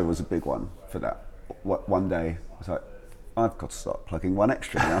 One Extra was a big one for that. One day, I was like, I've got to start plugging One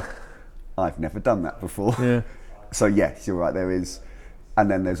Extra now. I've never done that before. Yeah. So yes, you're right, there is.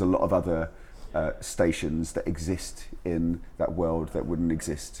 And then there's a lot of other stations that exist in that world that wouldn't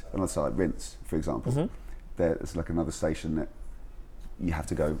exist unless, like Rinse, for example. Mm-hmm. There's like another station that you have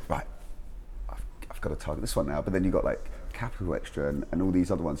to go, right, I've got to target this one now. But then you've got like Capital Extra and all these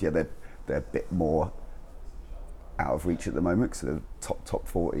other ones. Yeah, they're a bit more out of reach at the moment because they're top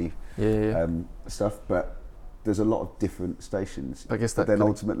 40 stuff. But there's a lot of different stations. I guess that. But then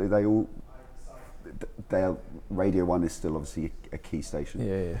ultimately Radio 1 is still obviously a key station.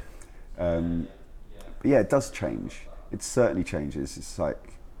 Yeah. But yeah, it does change. It certainly changes. It's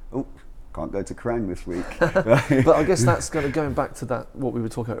like, oh, can't go to Kerrang this week. But I guess that's kind of going back to that, what we were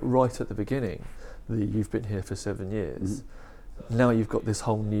talking about right at the beginning, you've been here for 7 years. Mm-hmm. Now you've got this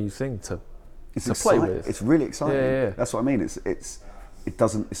whole new thing to play with. It's really exciting. Yeah. That's what I mean. It's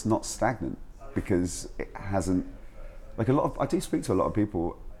not stagnant because it hasn't, like I do speak to a lot of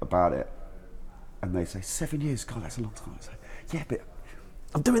people about it and they say 7 years, God, that's a long time. I say, yeah, but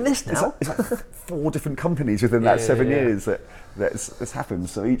I'm doing this now. It's like 4 different companies within that 7 years that's happened.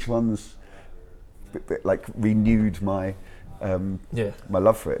 So each one's like renewed my my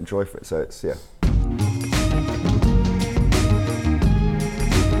love for it and joy for it. So it's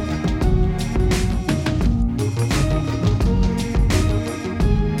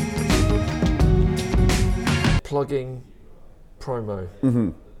Plugging promo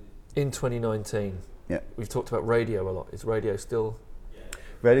in 2019. Yeah, we've talked about radio a lot. Is radio still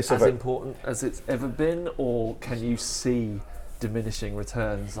as important as it's ever been, or can you see diminishing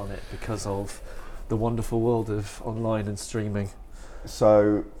returns on it because of the wonderful world of online and streaming?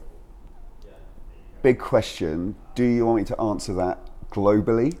 So, big question. Do you want me to answer that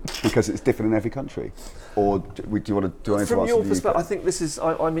globally because it's different in every country, or do you want to From your perspective, I think this is.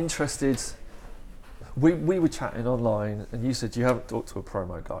 I'm interested. We were chatting online, and you said you haven't talked to a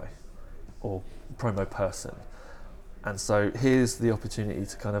promo guy or promo person. And so here's the opportunity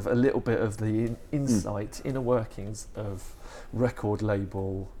to kind of a little bit of the insight, inner workings of record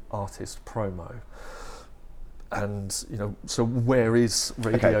label, artist, promo. And, you know, so where is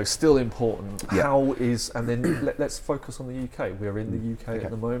radio still important? Yeah. How is, and then let's focus on the UK. We're in the UK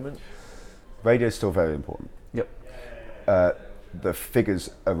at the moment. Radio is still very important. Yep. The figures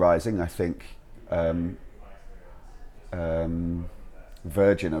are rising, I think.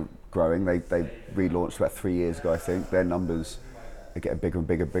 Virgin are growing. They relaunched about 3 years ago, I think. Their numbers are getting bigger and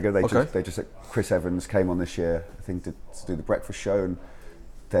bigger and bigger. They just Chris Evans came on this year, I think, to do the breakfast show, and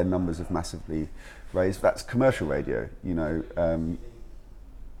their numbers have massively raised. That's commercial radio, you know.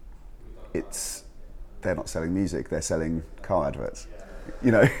 They're not selling music; they're selling car adverts,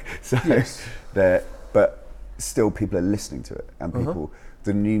 you know. So yes. But still, people are listening to it, and people.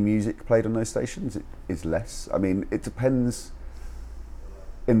 The new music played on those stations is less. I mean, it depends.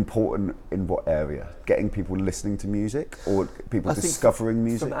 Important in what area? Getting people listening to music, or people discovering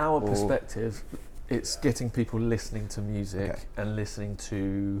music? From our perspective, it's getting people listening to music and listening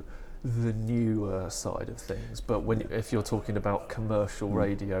to the newer side of things. But if you're talking about commercial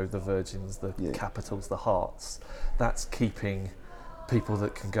radio, the Virgins, the Capitals, the Hearts, that's keeping people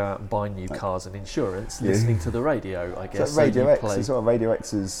that can go out and buy new cars and insurance listening to the radio, I guess. So Radio X is what Radio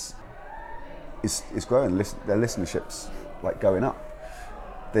X is growing. Their listenership's like going up.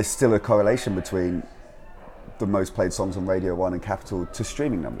 There's still a correlation between the most played songs on Radio 1 and Capital to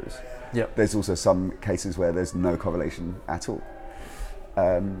streaming numbers. Yep. There's also some cases where there's no correlation at all.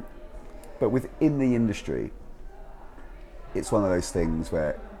 But within the industry, it's one of those things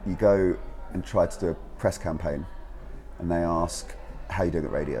where you go and try to do a press campaign and they ask, how are you doing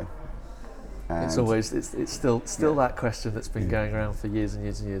at radio? And it's still that question that's been going around for years and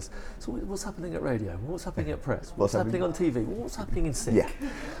years and years. So what's happening at radio? What's happening at press? What's happening on TV? What's happening in sync? Yeah.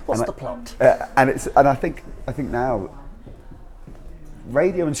 What's the plot? And I think now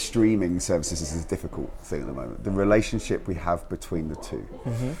radio and streaming services is a difficult thing at the moment. The relationship we have between the two.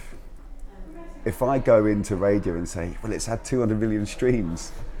 Mm-hmm. If I go into radio and say, well, it's had 200 million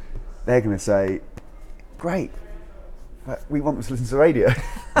streams, they're going to say, great. But we want them to listen to radio,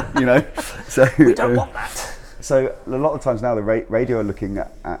 you know. So we don't want that. So a lot of times now, the radio are looking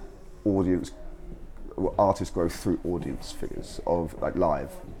at audience, artist growth through audience figures of like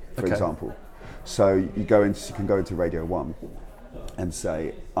live, for example. So you can go into Radio 1, and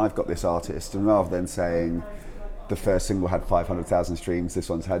say, I've got this artist, and rather than saying the first single had 500,000 streams, this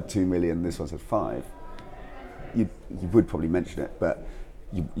one's had 2 million, this one's had 5, you would probably mention it, but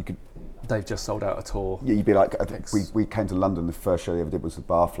you could. They've just sold out a tour. Yeah, you'd be like, we came to London, the first show they ever did was the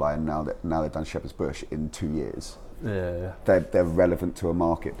Barfly, and now they've done Shepherd's Bush in 2 years. Yeah. They're relevant to a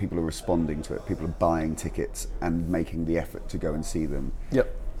market. People are responding to it. People are buying tickets and making the effort to go and see them.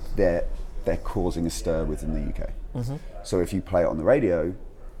 Yep. They're causing a stir within the UK. Mm-hmm. So if you play it on the radio,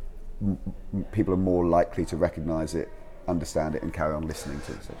 people are more likely to recognise it, understand it, and carry on listening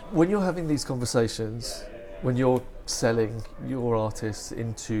to it. When you're having these conversations, when you're selling your artists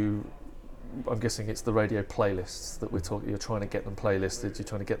into, I'm guessing it's the radio playlists that we're talking, you're trying to get them playlisted, you're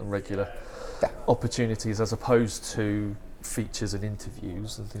trying to get them regular opportunities as opposed to features and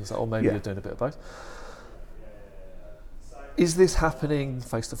interviews and things like, or maybe you're doing a bit of both. Is this happening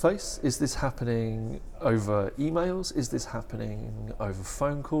face to face? Is this happening over emails? Is this happening over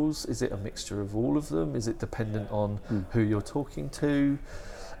phone calls? Is it a mixture of all of them? Is it dependent on who you're talking to?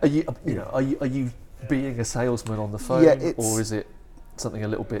 Are you being a salesman on the phone, or is it something a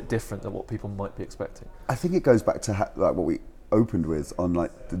little bit different than what people might be expecting? I think it goes back to like what we opened with on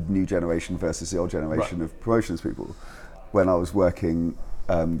like the new generation versus the old generation of promotions people. When I was working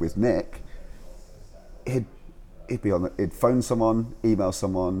with Nick, he'd phone someone, email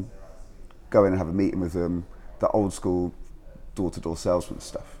someone, go in and have a meeting with them. The old school door-to-door salesman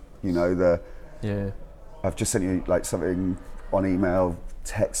stuff. You know, I've just sent you like something on email.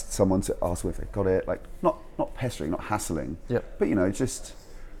 Text someone to ask them if they got it. Like not pestering, not hassling. Yep. But you know, just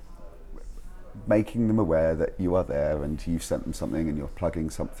making them aware that you are there and you've sent them something and you're plugging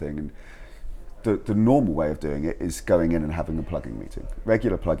something. And the normal way of doing it is going in and having a plugging meeting,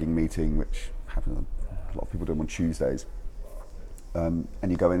 regular plugging meeting, which happens. A lot of people do them on Tuesdays. And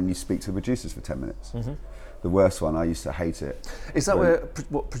you go in and you speak to the producers for 10 minutes. Mm-hmm. The worst one, I used to hate it. Is that where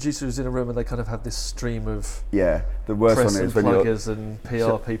producers in a room and they kind of have this stream of the worst press one is and when pluggers and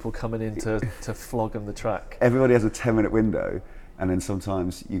PR people coming in to flog them the track? Everybody has a 10-minute window, and then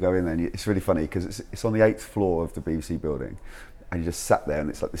sometimes you go in there and it's really funny because it's on the 8th floor of the BBC building, and you just sat there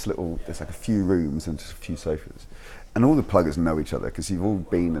and it's like this little, there's like a few rooms and just a few sofas, and all the pluggers know each other because you've all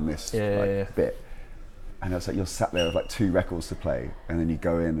been in this bit. And it's like you're sat there with like 2 records to play, and then you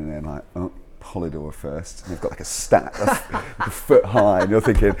go in and then like, Polydor first, and they've got like a stack a foot high, and you're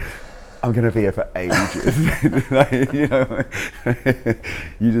thinking, I'm going to be here for ages. Like, you know,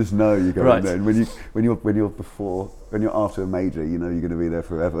 you just know you're going there. And when you're after a major, you know you're going to be there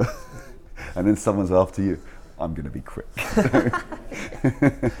forever. And then someone's after you. I'm going to be quick.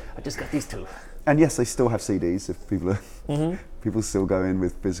 I just got these 2. And yes, they still have CDs. If people still go in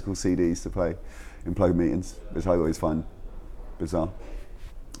with physical CDs to play in plug meetings, which I always find bizarre.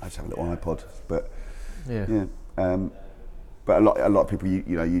 I just have a little iPod, but but a lot of people,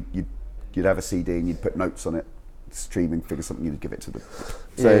 you'd have a CD and you'd put notes on it, streaming, figure something, you'd give it to them.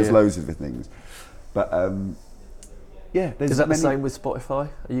 So there's loads of things, but is that the same with Spotify?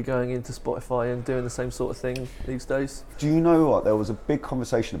 Are you going into Spotify and doing the same sort of thing these days? Do you know what? There was a big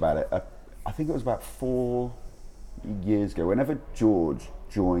conversation about it. I think it was about 4 years ago. Whenever George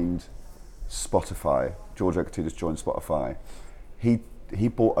joined Spotify, George Okatudis joined Spotify, he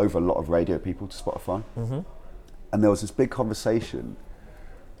brought over a lot of radio people to Spotify, and there was this big conversation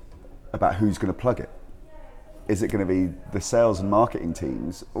about who's going to plug it. Is it going to be the sales and marketing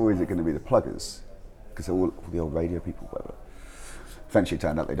teams, or is it going to be the pluggers? Because all the old radio people, whatever. Eventually, it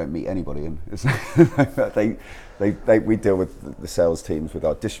turned out they don't meet anybody, and we deal with the sales teams with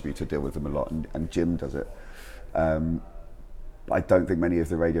our distributor, deal with them a lot, and Jim does it. I don't think many of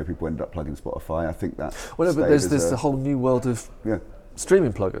the radio people ended up plugging Spotify. I think that. Well, no, but there's a whole new world of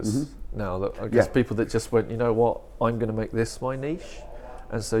streaming pluggers now. That I guess people that just went, you know what, I'm going to make this my niche,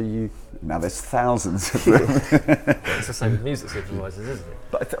 and so now there's thousands of them. It's the same with music supervisors, isn't it?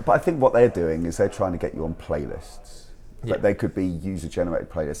 But I think what they're doing is they're trying to get you on playlists. But they could be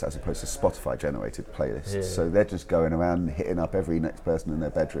user-generated playlists as opposed to Spotify-generated playlists. Yeah. So they're just going around hitting up every next person in their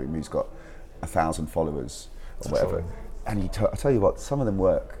bedroom who's got 1,000 followers or whatever. And I tell you what, some of them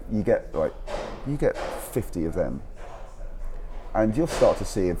work. You get 50 of them, and you'll start to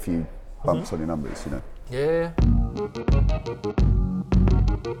see a few bumps on your numbers, you know. Yeah.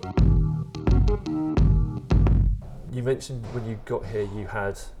 You mentioned when you got here, you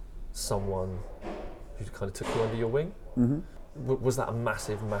had someone who kind of took you under your wing. Was that a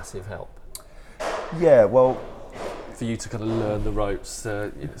massive, massive help? Yeah, well, for you to kind of learn the ropes,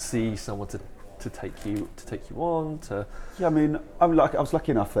 see someone to take you on. Yeah, I mean, I was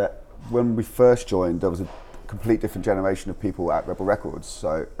lucky enough that when we first joined, there was a complete different generation of people at Rebel Records.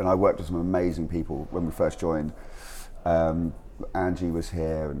 And I worked with some amazing people when we first joined. Angie was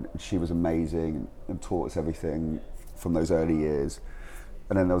here, and she was amazing and taught us everything from those early years.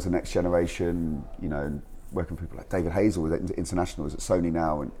 And then there was the next generation, you know, working with people like David Hazel with International, is at Sony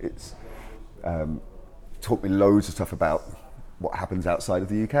now, and it's taught me loads of stuff about what happens outside of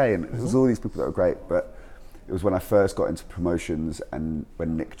the UK, and there was all these people that were great. But it was when I first got into promotions and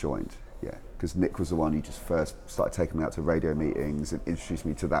when Nick joined, because Nick was the one who just first started taking me out to radio meetings and introduced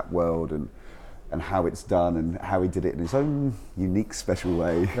me to that world and how it's done and how he did it in his own unique, special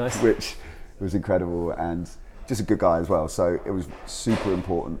way, nice. Which was incredible, and just a good guy as well. So it was super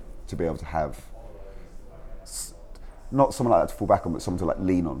important to be able to have not someone like that to fall back on, but someone to like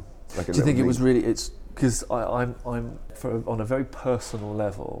lean on. Like Do you think it was really? It's because I'm on a very personal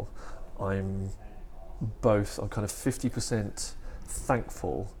level, I'm kind of 50%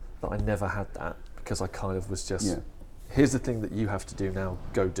 thankful that I never had that, because I kind of was just, here's the thing that you have to do now,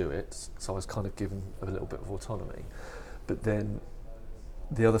 go do it. So I was kind of given a little bit of autonomy. But then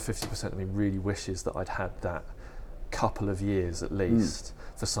the other 50% of me really wishes that I'd had that couple of years at least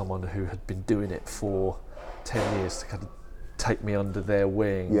for someone who had been doing it for 10 years to kind of take me under their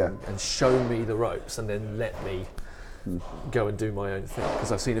wing and show me the ropes and then let me go and do my own thing.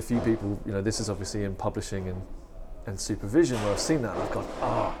 Because I've seen a few people, you know, this is obviously in publishing and supervision, where I've seen that and I've gone,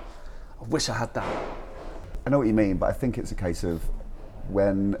 I wish I had that. I know what you mean, but I think it's a case of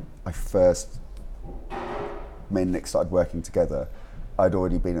when I first, me and Nick started working together, I'd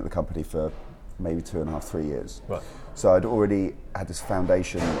already been at the company for maybe 2.5, 3 years. Right. So I'd already had this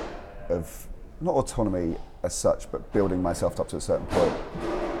foundation of not autonomy as such, but building myself up to a certain point.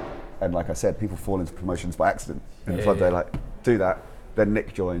 And like I said, people fall into promotions by accident. And it's like they like do that. Then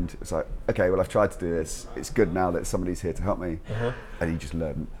Nick joined. It's like, okay, well, I've tried to do this. It's good now that somebody's here to help me. And you just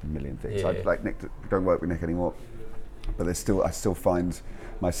learn a million things. I like Nick, don't work with Nick anymore. But I still find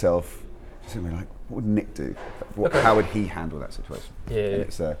myself just thinking like, what would Nick do? How would he handle that situation?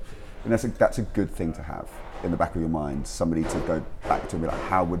 And that's a good thing to have in the back of your mind. Somebody to go back to and be like,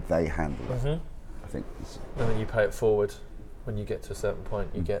 how would they handle it? I think. And then you pay it forward. When you get to a certain point,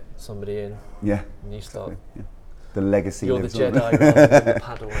 you get somebody in. Yeah. And you start. The legacy. You're the Jedi rather than the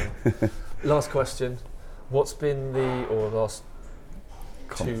Padawan. Last question. What's been last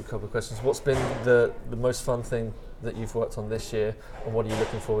couple of questions. What's been the most fun thing that you've worked on this year, and what are you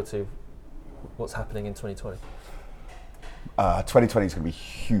looking forward to? What's happening in 2020? 2020 is going to be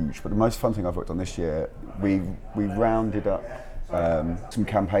huge, but the most fun thing I've worked on this year, we rounded up some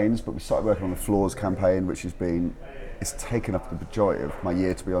campaigns, but we started working on the Floors campaign, which it's taken up the majority of my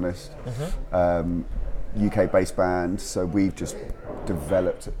year, to be honest. UK-based band, so we've just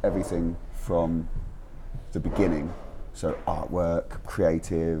developed everything from the beginning. So artwork,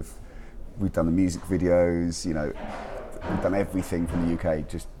 creative, we've done the music videos, you know, we've done everything from the UK,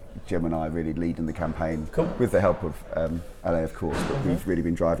 just Jim and I really leading the campaign, with the help of LA, of course, but we've really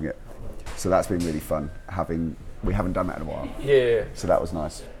been driving it. So that's been really fun, we haven't done that in a while. So that was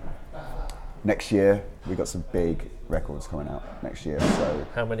nice. Next year, we've got some big records coming out next year. So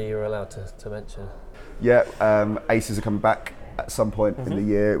how many you're allowed to mention? Aces are coming back at some point in the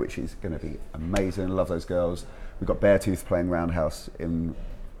year, which is going to be amazing. I love those girls. We've got Beartooth playing Roundhouse in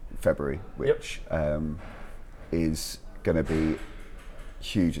February, which is going to be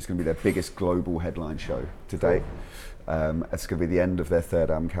huge. It's going to be their biggest global headline show to date. It's going to be the end of their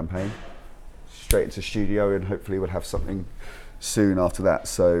third album campaign. Straight into studio, and hopefully we'll have something soon after that.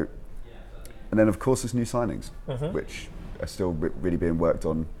 So, and then of course there's new signings, which are still really being worked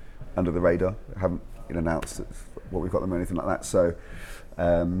on under the radar. Haven't been announced what we've got them or anything like that. So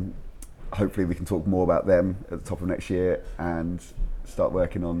hopefully we can talk more about them at the top of next year and start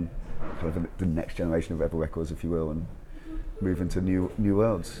working on kind of the next generation of Rebel Records, if you will, and move into new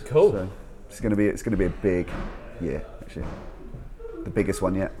worlds. Cool. So it's going to be a big year, actually. The biggest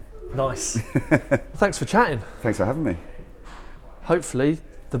one yet. Nice. Thanks for chatting. Thanks for having me. Hopefully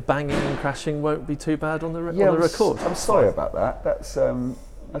the banging and crashing won't be too bad on the record. I'm sorry about that. That's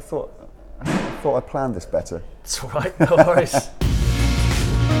I thought I planned this better. It's all right. No worries.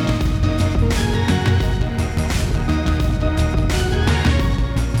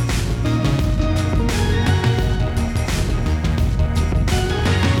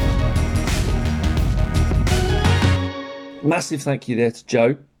 Massive thank you there to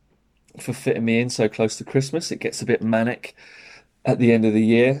Joe for fitting me in so close to Christmas. It gets a bit manic at the end of the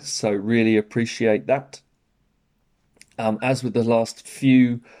year, so really appreciate that. As with the last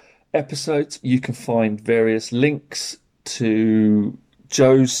few episodes, you can find various links to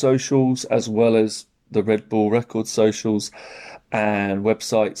Joe's socials as well as the Red Bull Records socials and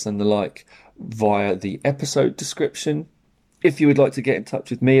websites and the like via the episode description. If you would like to get in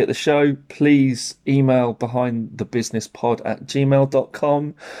touch with me at the show, please email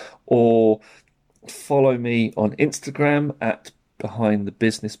behindthebusinesspod@gmail.com or follow me on Instagram at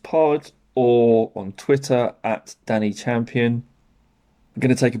behindthebusinesspod or on Twitter at Danny Champion. I'm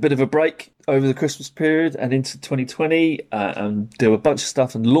going to take a bit of a break over the Christmas period and into 2020 and do a bunch of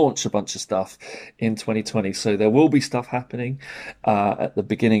stuff and launch a bunch of stuff in 2020. So there will be stuff happening at the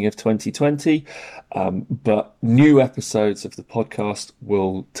beginning of 2020, but new episodes of the podcast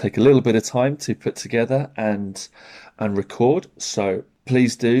will take a little bit of time to put together and record. So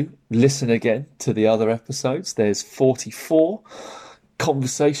please do listen again to the other episodes. There's 44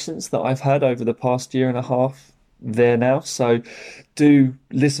 conversations that I've had over the past year and a half there now, so do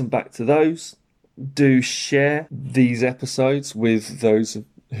listen back to those. Do share these episodes with those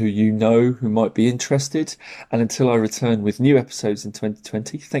who you know who might be interested, and until I return with new episodes in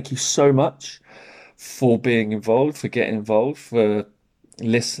 2020, thank you so much for being involved, for getting involved, for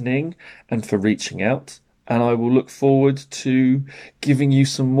listening and for reaching out, and I will look forward to giving you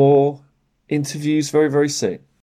some more interviews very, very soon.